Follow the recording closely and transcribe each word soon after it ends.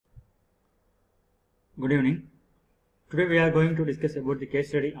Good evening. Today we are going to discuss about the case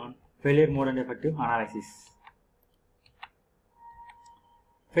study on failure mode and effective analysis.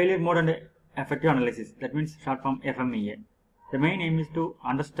 Failure mode and effective analysis, that means short form FMEA. The main aim is to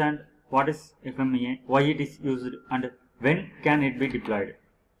understand what is FMEA, why it is used and when can it be deployed.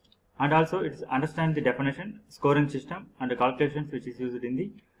 And also it is understand the definition, scoring system and the calculations which is used in the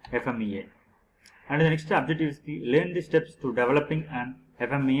FMEA. And the next objective is to learn the steps to developing an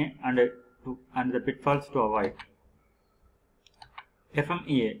FMEA and the pitfalls to avoid.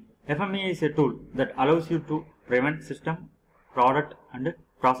 FMEA. FMEA is a tool that allows you to prevent system, product and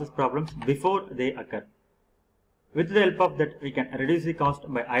process problems before they occur. With the help of that, we can reduce the cost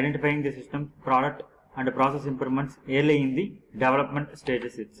by identifying the system, product and process improvements early in the development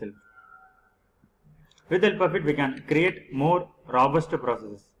stages itself. With the help of it, we can create more robust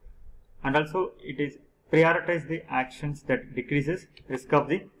processes, and also it is prioritize the actions that decreases risk of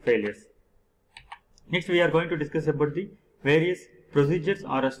the failures. Next, we are going to discuss about the various procedures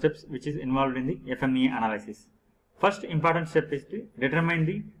or steps which is involved in the FMEA analysis. First important step is to determine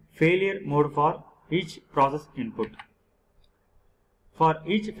the failure mode for each process input. For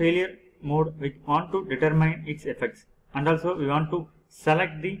each failure mode, we want to determine its effects, and also we want to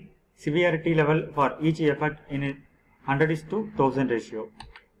select the severity level for each effect in a 100:1000 ratio.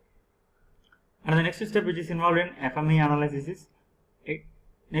 And the next step which is involved in FMEA analysis is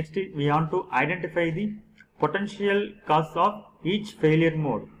next we want to identify the potential cause of each failure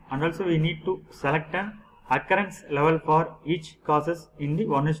mode, and also we need to select an occurrence level for each causes in the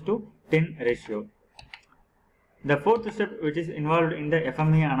 1:10 ratio. The fourth step which is involved in the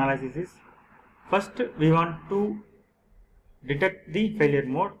FMEA analysis is first we want to detect the failure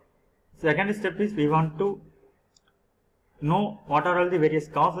mode. Second step is we want to know what are all the various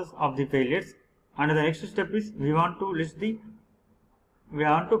causes of the failures, and the next step is we want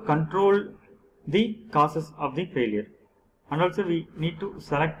to control the causes of the failure, and also we need to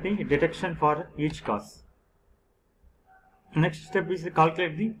select the detection for each cause. Next step is to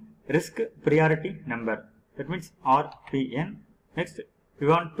calculate the risk priority number, that means RPN. Next we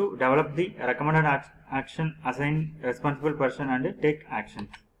want to develop the recommended action, assign responsible person and take actions.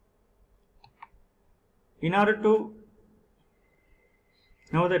 In order to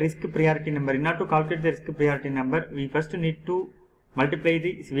know the risk priority number, in order to calculate the risk priority number, we first need to multiply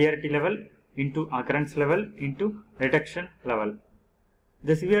the severity level into occurrence level into detection level.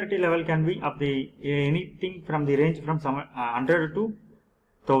 The severity level can be of the anything from the range from 100 to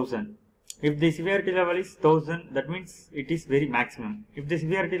 1000. If the severity level is 1000, that means it is very maximum. If the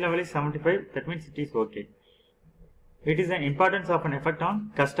severity level is 75, that means it is okay. It is the importance of an effect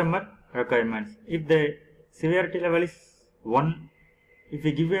on customer requirements. If the severity level is 1, if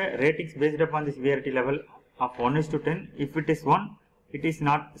we give a ratings based upon the severity level of 1:10, if it is 1, it is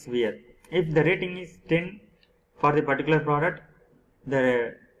not severe. If the rating is 10 for the particular product,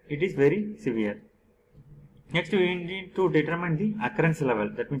 it is very severe. Next, we need to determine the occurrence level,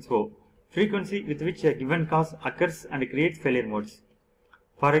 that means O, frequency with which a given cause occurs and creates failure modes.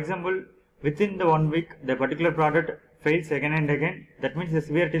 For example, within the 1 week, the particular product fails again and again, that means the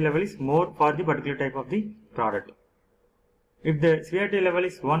severity level is more for the particular type of the product. If the severity level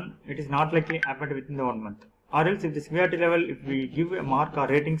is 1, it is not likely to happen within the 1 month. Or else if the severity level, if we give a mark or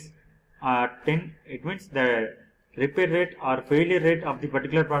ratings 10, it means the repair rate or failure rate of the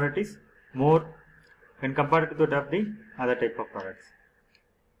particular product is more when compared to that of the other type of products.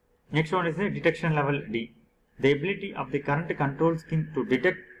 Next one is the detection level D. The ability of the current control scheme to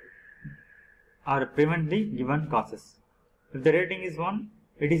detect or prevent the given causes. If the rating is 1,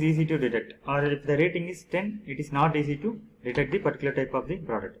 it is easy to detect, or if the rating is 10, it is not easy to detect the particular type of the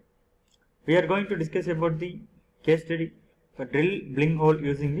product. We are going to discuss about the case study for drill bling hole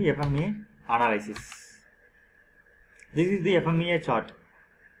using the FMEA analysis. This is the FMEA chart.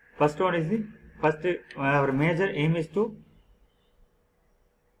 First one is our major aim is to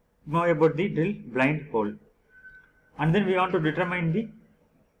know about the drill blind hole, and then we want to determine the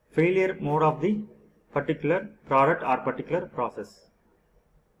failure mode of the particular product or particular process.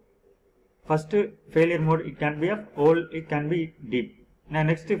 First failure mode, it can be of hole, it can be deep. Now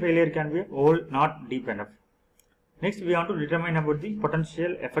next failure can be of hole, not deep enough. Next we want to determine about the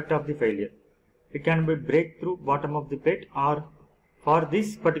potential effect of the failure. It can be break through bottom of the plate, or for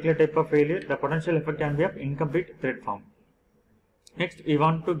this particular type of failure the potential effect can be of incomplete thread form. Next we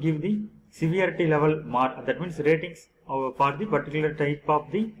want to give the severity level mark, that means ratings for the particular type of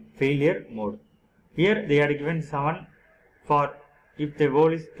the failure mode. Here they are given 7 for if the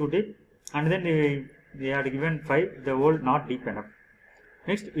hole is too deep, and then they are given 5 the hole not deep enough.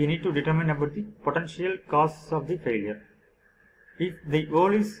 Next we need to determine about the potential causes of the failure. If the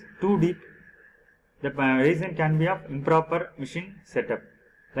hole is too deep, the reason can be of improper machine setup.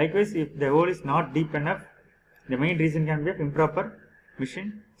 Likewise, if the hole is not deep enough, the main reason can be of improper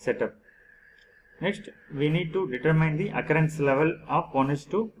machine setup. Next, we need to determine the occurrence level of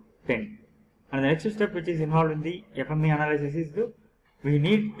 1:10. And the next step which is involved in the FMEA analysis is we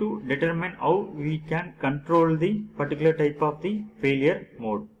need to determine how we can control the particular type of the failure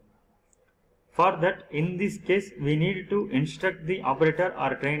mode. For that, in this case, we need to instruct the operator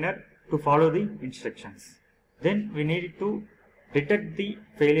or trainer to follow the instructions. Then we need to detect the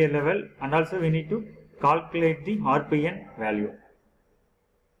failure level, and also we need to calculate the RPN value.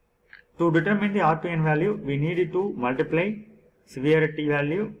 To determine the RPN value, we need to multiply severity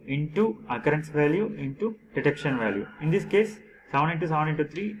value into occurrence value into detection value. In this case, 7 into 7 into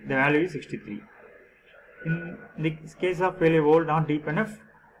 3, the value is 63. In the case of failure hole not deep enough,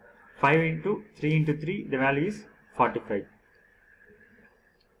 5 into 3 into 3, the value is 45.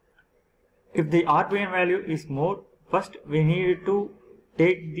 If the RPN value is more, first we need to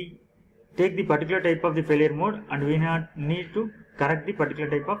take the particular type of the failure mode, and we need to correct the particular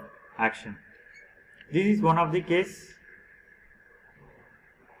type of action. This is one of the case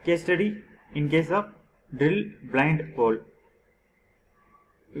study in case of drill blind hole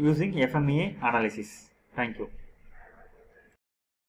using FMEA analysis. Thank you.